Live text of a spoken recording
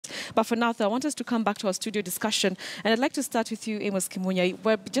But for now, though, I want us to come back to our studio discussion. And I'd like to start with you, Amos Kimunya.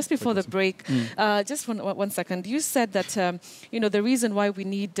 Where just before the break, just one second, you said that, the reason why we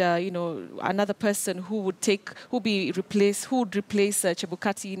need, another person who would replace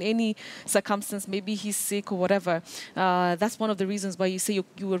Chebukati in any circumstance, maybe he's sick or whatever. That's one of the reasons why you say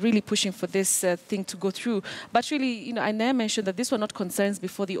you were really pushing for this thing to go through. But really, I now mentioned that these were not concerns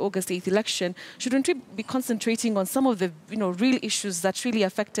before the August 8th election. Shouldn't we be concentrating on some of the, real issues that really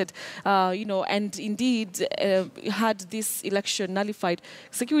affected, and indeed had this election nullified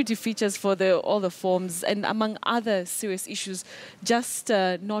security features for all the forms and among other serious issues, just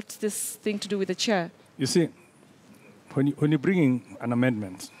not this thing to do with the chair? You see, when you bring in an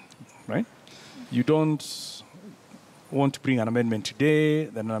amendment, right, you don't want to bring an amendment today,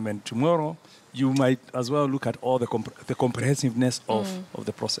 then an amendment tomorrow. You might as well look at all the comprehensiveness of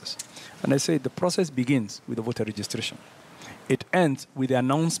the process. And I say the process begins with the voter registration. It ends with the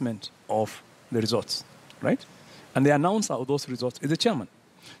announcement of the results, right? And the announcer of those results is the chairman.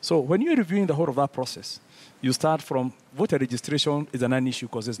 So when you're reviewing the whole of that process, you start from voter registration is a non-issue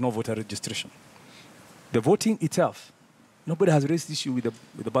because there's no voter registration. The voting itself, nobody has raised the issue with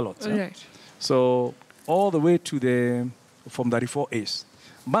the ballots. Right. Yeah? So all the way to the Form 34As.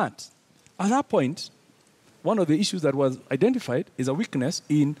 But at that point, one of the issues that was identified is a weakness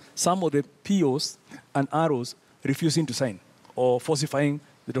in some of the POs and ROs refusing to sign or falsifying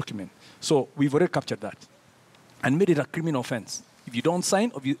the document. So we've already captured that and made it a criminal offense. If you don't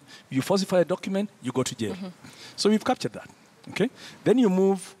sign or you falsify a document, you go to jail. So we've captured that. Okay? Then you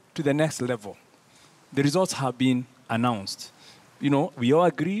move to the next level. The results have been announced. We all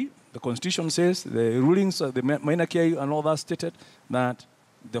agree, the Constitution says, the rulings of the monarchy and all that stated that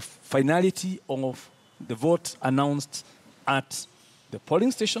the finality of the vote announced at the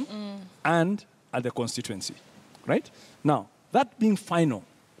polling station and at the constituency, right? Now, that being final,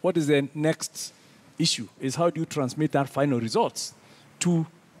 what is the next issue is how do you transmit that final results to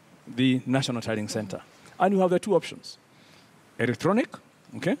the National Tallying Center? And you have the two options, electronic,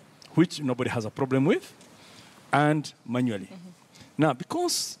 okay, which nobody has a problem with, and manually. Now,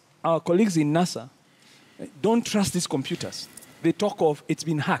 because our colleagues in NASA don't trust these computers, they talk of it's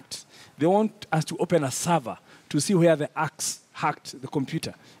been hacked. They want us to open a server to see where the axe hacked the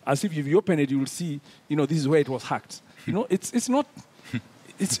computer. As if you open it, you will see, this is where it was hacked. It's not,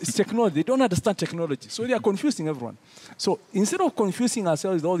 it's technology. They don't understand technology. So they are confusing everyone. So instead of confusing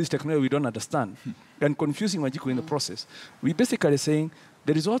ourselves with all this technology we don't understand and confusing Majiko in the process, we basically saying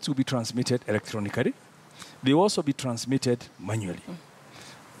the results will be transmitted electronically. They will also be transmitted manually.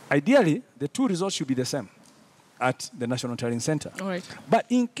 Ideally, the two results should be the same at the National Tallying Center. All right. But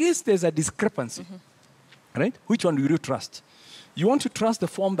in case there's a discrepancy, right, which one do you trust? You want to trust the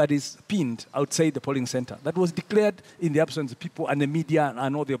form that is pinned outside the polling center, that was declared in the absence of people and the media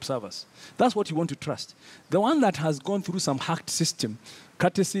and all the observers. That's what you want to trust. The one that has gone through some hacked system,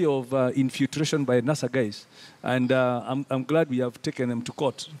 courtesy of infiltration by NASA guys, and I'm glad we have taken them to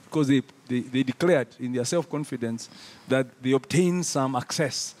court because they declared in their self-confidence that they obtained some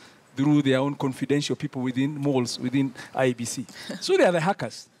access through their own confidential people within malls, within IBC. So they are the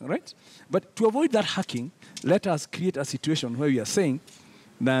hackers, right? But to avoid that hacking, let us create a situation where we are saying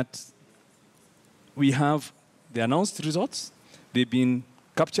that we have the announced results. They've been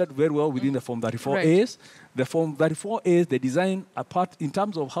captured very well within the Form 34As. Right. The Form 34As, the design, apart in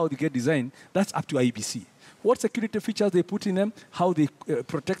terms of how they get designed, that's up to IBC. What security features they put in them, how they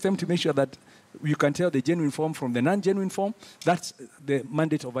protect them to make sure that you can tell the genuine form from the non-genuine form. That's the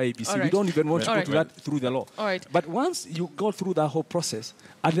mandate of IBC. Right. We don't even want to go to that through the law. All right. But once you go through that whole process,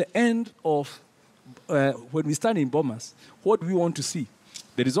 at the end of when we stand in Bomas, what do we want to see?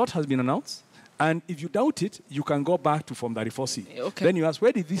 The result has been announced. And if you doubt it, you can go back to Form 34C. Okay. Then you ask,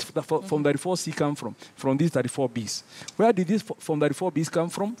 where did this Form 34C come from? From these 34Bs. Where did this Form 34Bs come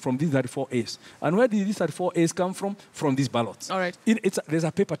from? From these 34As. And where did these 34As come from? From these ballots. All right. There's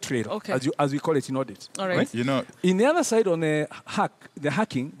a paper trail, as we call it in audit. All right. In the other side, on the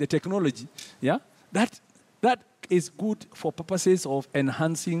hacking, the technology, yeah, that is good for purposes of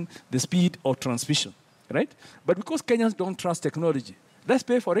enhancing the speed of transmission, right? But because Kenyans don't trust technology, let's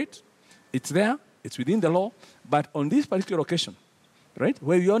pay for it. It's there, it's within the law, but on this particular occasion, right,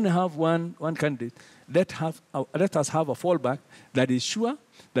 where we only have one candidate, let us have a fallback that is sure,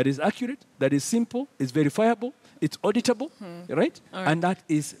 that is accurate, that is simple, is verifiable, it's auditable, right? And that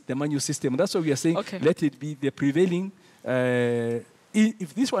is the manual system. That's why we are saying let it be the prevailing,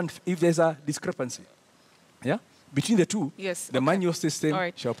 if there's a discrepancy, yeah, between the two, the manual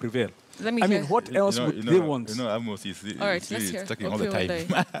system shall prevail. Let me I hear. mean, what else would they want? Amos is All right, let's hear. talking Okay, all the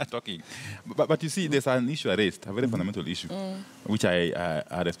all time. Talking. But you see, there's an issue I raised, a very fundamental issue, which I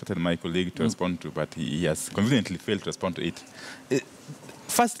had expected my colleague to respond to, but he has conveniently failed to respond to it.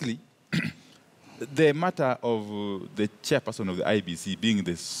 Firstly, the matter of the chairperson of the IBC being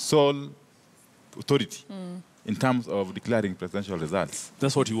the sole authority in terms of declaring presidential results.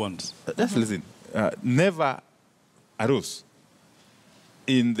 That's what you want. Just listen. Never arose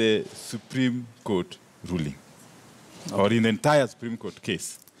in the Supreme Court ruling or in the entire Supreme Court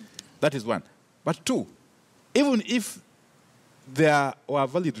case. That is one. But two, even if there were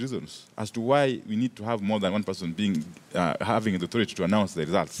valid reasons as to why we need to have more than one person being having the authority to announce the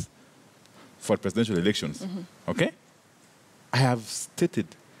results for presidential elections, okay? I have stated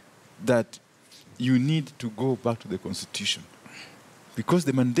that you need to go back to the Constitution because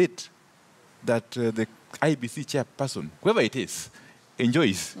the mandate that the IBC chairperson, whoever it is,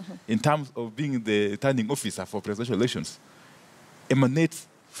 enjoys in terms of being the returning officer for presidential elections emanates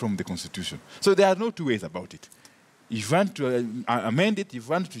from the Constitution. So there are no two ways about it. If you want to amend it, if you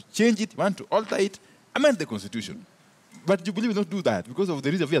want to change it, you want to alter it, amend the Constitution. But Jubilee will not do that because of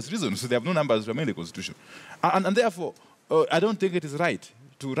the obvious reasons. So they have no numbers to amend the Constitution. And therefore, I don't think it is right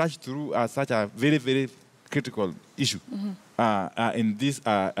to rush through such a very, very critical issue in this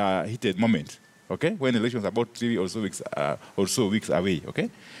heated moment, okay? When elections are about 3 or so weeks away, okay?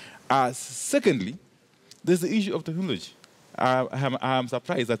 Secondly, there's the issue of technology. I am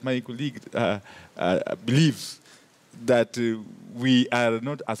surprised that my colleague believes that we are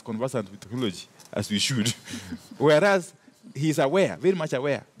not as conversant with technology as we should, whereas he is aware, very much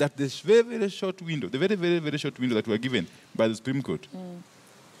aware, that this very, very short window, the very, very, very short window that we are given by the Supreme Court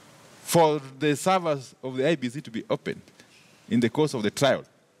for the servers of the IBC to be opened in the course of the trial,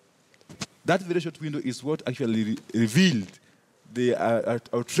 that very short window is what actually revealed the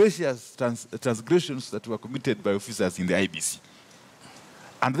outrageous transgressions that were committed by officers in the IBC.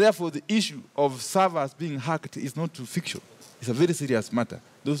 And therefore, the issue of servers being hacked is not a fiction. It's a very serious matter.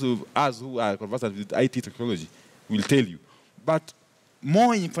 Those of us who are conversant with IT technology will tell you. But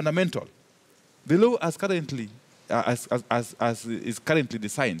more fundamental, the law as currently, as is currently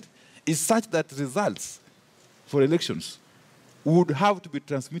designed, is such that results for elections would have to be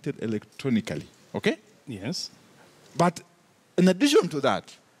transmitted electronically. Okay? Yes. But in addition to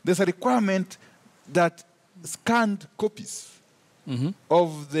that, there's a requirement that scanned copies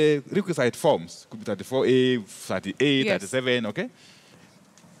of the requisite forms, could be 34A, 38, Yes. 37, okay,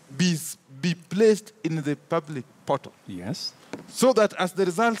 be placed in the public portal. Yes. So that as the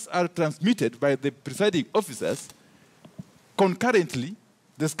results are transmitted by the presiding officers, concurrently,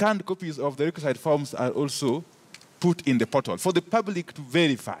 the scanned copies of the requisite forms are also put in the portal for the public to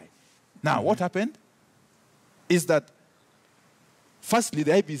verify. Now, what happened is that, firstly,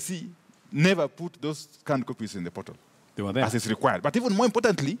 the IBC never put those scanned copies in the portal. They were there. As is required. But even more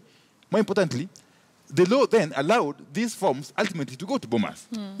importantly, the law then allowed these forms ultimately to go to Bomas.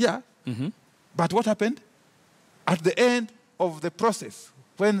 Yeah. But what happened? At the end of the process,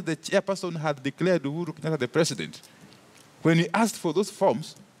 when the chairperson had declared Uhuru Kenyatta the president, when he asked for those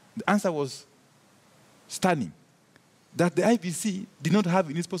forms, the answer was stunning. That the IBC did not have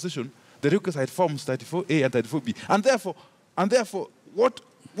in its possession the requisite forms 34A and 34B. And therefore,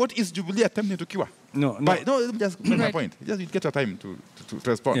 what is Jubilee attempting to cure? No, let me just make my point. Just you get your time to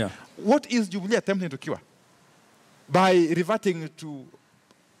respond. Yeah. What is Jubilee attempting to cure? By reverting to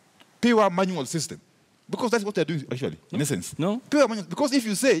pure manual system. Because that's what they're doing, actually, in essence. No. Pure manual. Because if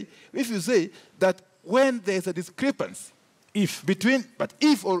you say that when there's a discrepancy, if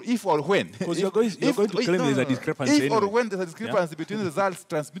or when. Because you're going to claim there's a discrepancy If anyway. or when there's a discrepancy between the results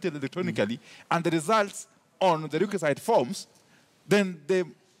transmitted electronically and the results on the requisite forms, then the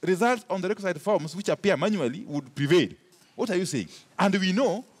results on the requisite forms which appear manually would prevail. What are you saying? And we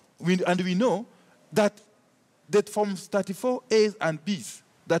know that the forms 34As and Bs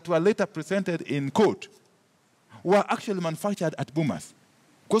that were later presented in court were actually manufactured at Bomas.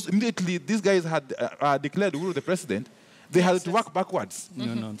 Because immediately these guys had declared Uhuru the president, they had to work backwards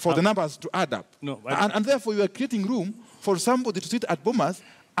for the numbers to add up. No, and therefore, you are creating room for somebody to sit at Bomas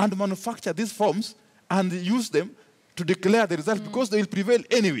and manufacture these forms and use them to declare the result because they will prevail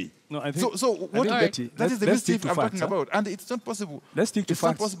anyway. No, I think, that is the mischief I'm talking about. And it's not possible. Let's stick to it's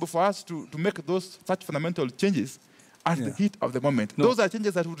facts. not possible for us to make such fundamental changes at the heat of the moment. No. Those are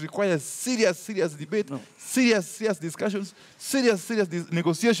changes that would require serious debate, serious discussions, serious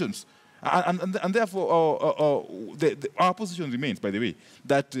negotiations. And therefore, our position remains, by the way,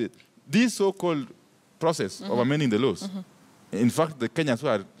 that this so-called process of amending the laws, in fact, the Kenyans who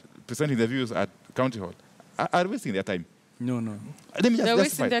are presenting their views at County Hall are wasting their time. No, no. Let me just They're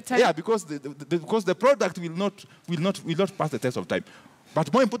wasting justify. their time. Yeah, because because the product will not pass the test of time.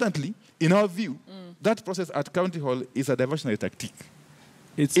 But more importantly, in our view, that process at County Hall is a diversionary tactic.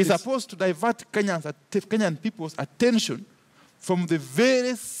 It's supposed to divert Kenyan people's attention from the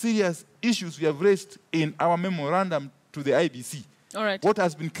very serious issues we have raised in our memorandum to the IBC. All right. What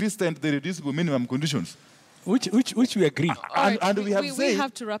has been christened the reducible minimum conditions. Which we agree. And we have said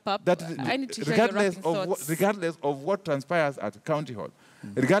have to wrap up. that I need to hear your wrapping thoughts. regardless of what transpires at County Hall,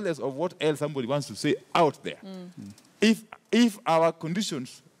 regardless of what else somebody wants to say out there, if our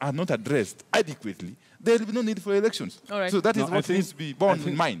conditions are not addressed adequately, there will be no need for elections. All right. So that is what needs to be borne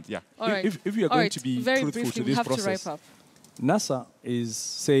in mind. Yeah. All right. If we are going to be very truthful briefly, to this we have process, to wrap up. NASA is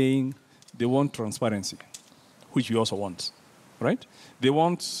saying they want transparency, which we also want, right? They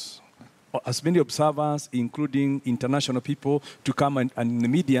want as many observers, including international people, to come and the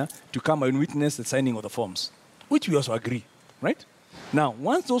media, to come and witness the signing of the forms, which we also agree, right? Now,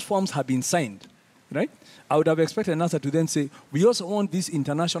 once those forms have been signed, right, I would have expected NASA to then say, we also want these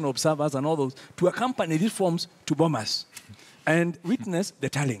international observers and all those to accompany these forms to Bomas and witness the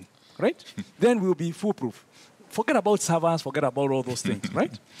tallying, right? Then we'll be foolproof. Forget about servers, forget about all those things,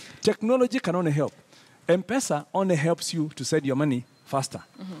 right? Technology can only help. M-Pesa only helps you to send your money faster.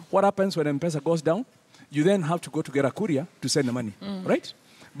 What happens when M-Pesa goes down? You then have to go to get a courier to send the money, right?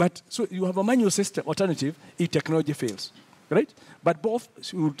 But so you have a manual system alternative if technology fails, right? But both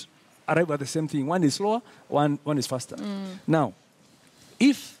should arrive at the same thing. One is slower, one is faster. Now,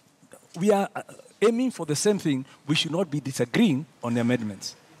 if we are aiming for the same thing, we should not be disagreeing on the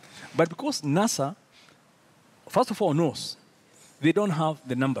amendments. But because NASA, first of all, knows they don't have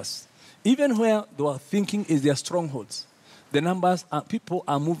the numbers. Even where they are thinking is their strongholds, the numbers are, people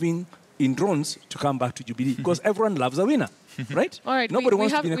are moving in drones to come back to Jubilee because everyone loves a winner, right? All right, Nobody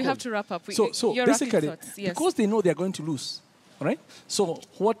wants to be in a we cold. have to wrap up. So your basically, thoughts, yes. because they know they are going to lose, right? So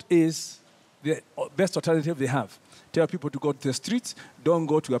what is the best alternative they have? Tell people to go to the streets, don't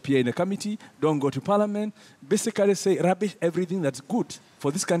go to appear in a committee, don't go to parliament. Basically say rubbish everything that's good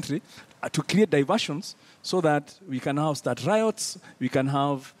for this country to create diversions so that we can now start riots, we can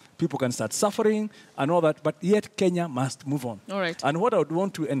have people can start suffering and all that, but yet Kenya must move on. All right. And what I would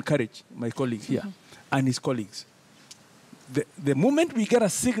want to encourage my colleague here and his colleagues, the moment we get a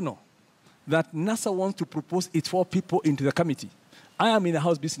signal that NASA wants to propose its 4 people into the committee, I am in the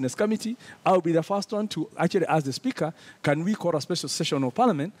House Business Committee. I will be the first one to actually ask the Speaker, can we call a special session of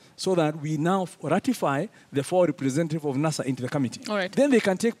Parliament so that we now ratify the 4 representatives of NASA into the committee. All right. Then they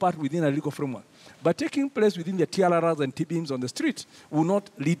can take part within a legal framework. But taking place within the TLRs and T-beams on the street will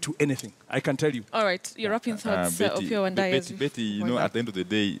not lead to anything, I can tell you. All right, your wrapping thoughts, Opio and Betty, you know, at the end of the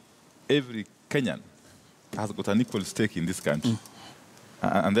day, every Kenyan has got an equal stake in this country.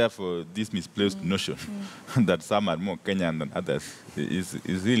 And therefore, this misplaced notion that some are more Kenyan than others is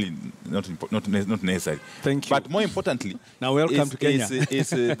really not necessary. Thank you. But more importantly, now welcome to Kenya. is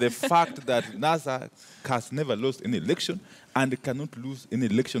the fact that NASA has never lost any election and cannot lose any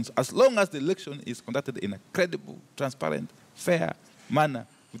elections as long as the election is conducted in a credible, transparent, fair manner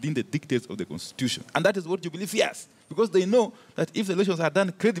within the dictates of the Constitution. And that is what Jubilee fears, because they know that if the elections are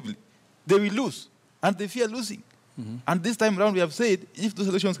done credibly, they will lose, and they fear losing. And this time around, we have said, if those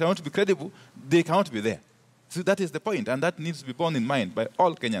elections cannot be credible, they cannot be there. So that is the point, and that needs to be borne in mind by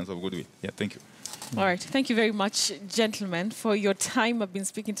all Kenyans of goodwill. Yeah, thank you. All right. Thank you very much, gentlemen, for your time. I've been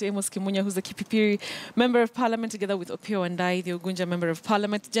speaking to Amos Kimunya, who's the Kipipiri Member of Parliament, together with Opio and I, the Ugunja Member of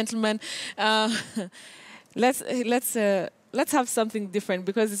Parliament. Gentlemen, let's have something different,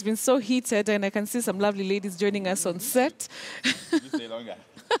 because it's been so heated, and I can see some lovely ladies joining us on set. You stay longer.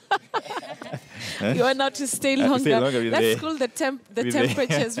 You are not to stay longer. Let's cool the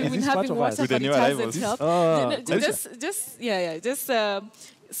temperatures. We've been having water, but it hasn't helped.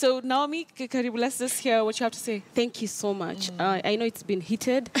 So Naomi, Karibu, let's just hear what you have to say. Thank you so much. I know it's been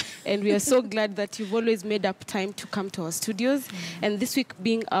heated, and we are so glad that you've always made up time to come to our studios. And this week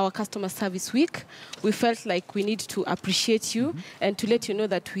being our customer service week, we felt like we need to appreciate you and to let you know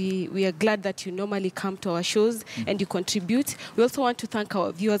that we are glad that you normally come to our shows and you contribute. We also want to thank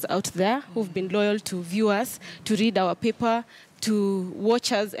our viewers out there who've been loyal to view us, to read our paper, to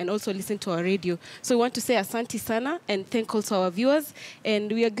watch us, and also listen to our radio. So we want to say asante sana and thank also our viewers.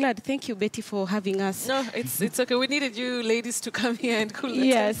 And we are glad. Thank you, Betty, for having us. No, it's okay. We needed you ladies to come here and cool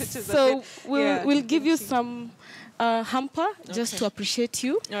the temperatures. So we'll give you some hamper just to appreciate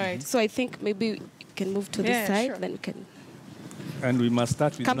you. All right. So I think maybe we can move to this side, then we can... And we must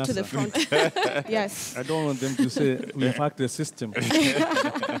start with come NASA. to the front. Yes. I don't want them to say we hacked the system.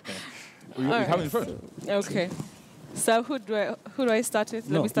 We have in front. Okay. So who do I start with?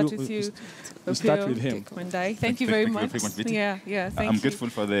 Let No, me start with you. You start with him. Mandai. Thank you very much. Yeah, thank you. I'm grateful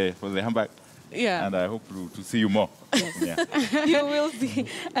for the handbag. Yeah. And I hope to see you more. Yes. Yeah. You will see.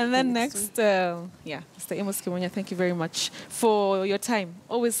 And then next, Mr. Amos Kimunya, thank you very much for your time.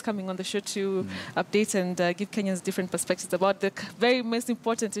 Always coming on the show to update and give Kenyans different perspectives about the very most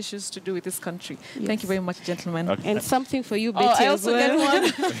important issues to do with this country. Yes. Thank you very much, gentlemen. Okay. And something for you, Betty, I also get one.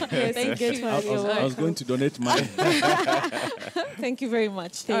 Yes, thank you. I was going to donate mine. Thank you very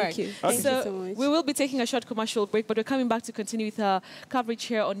much. Thank you. Thank you so much. We will be taking a short commercial break, but we're coming back to continue with our coverage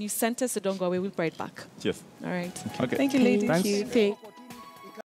here on News Center. So don't go away. We'll be right back. Cheers. All right. Okay. Thank you, ladies. Thanks. Thank you.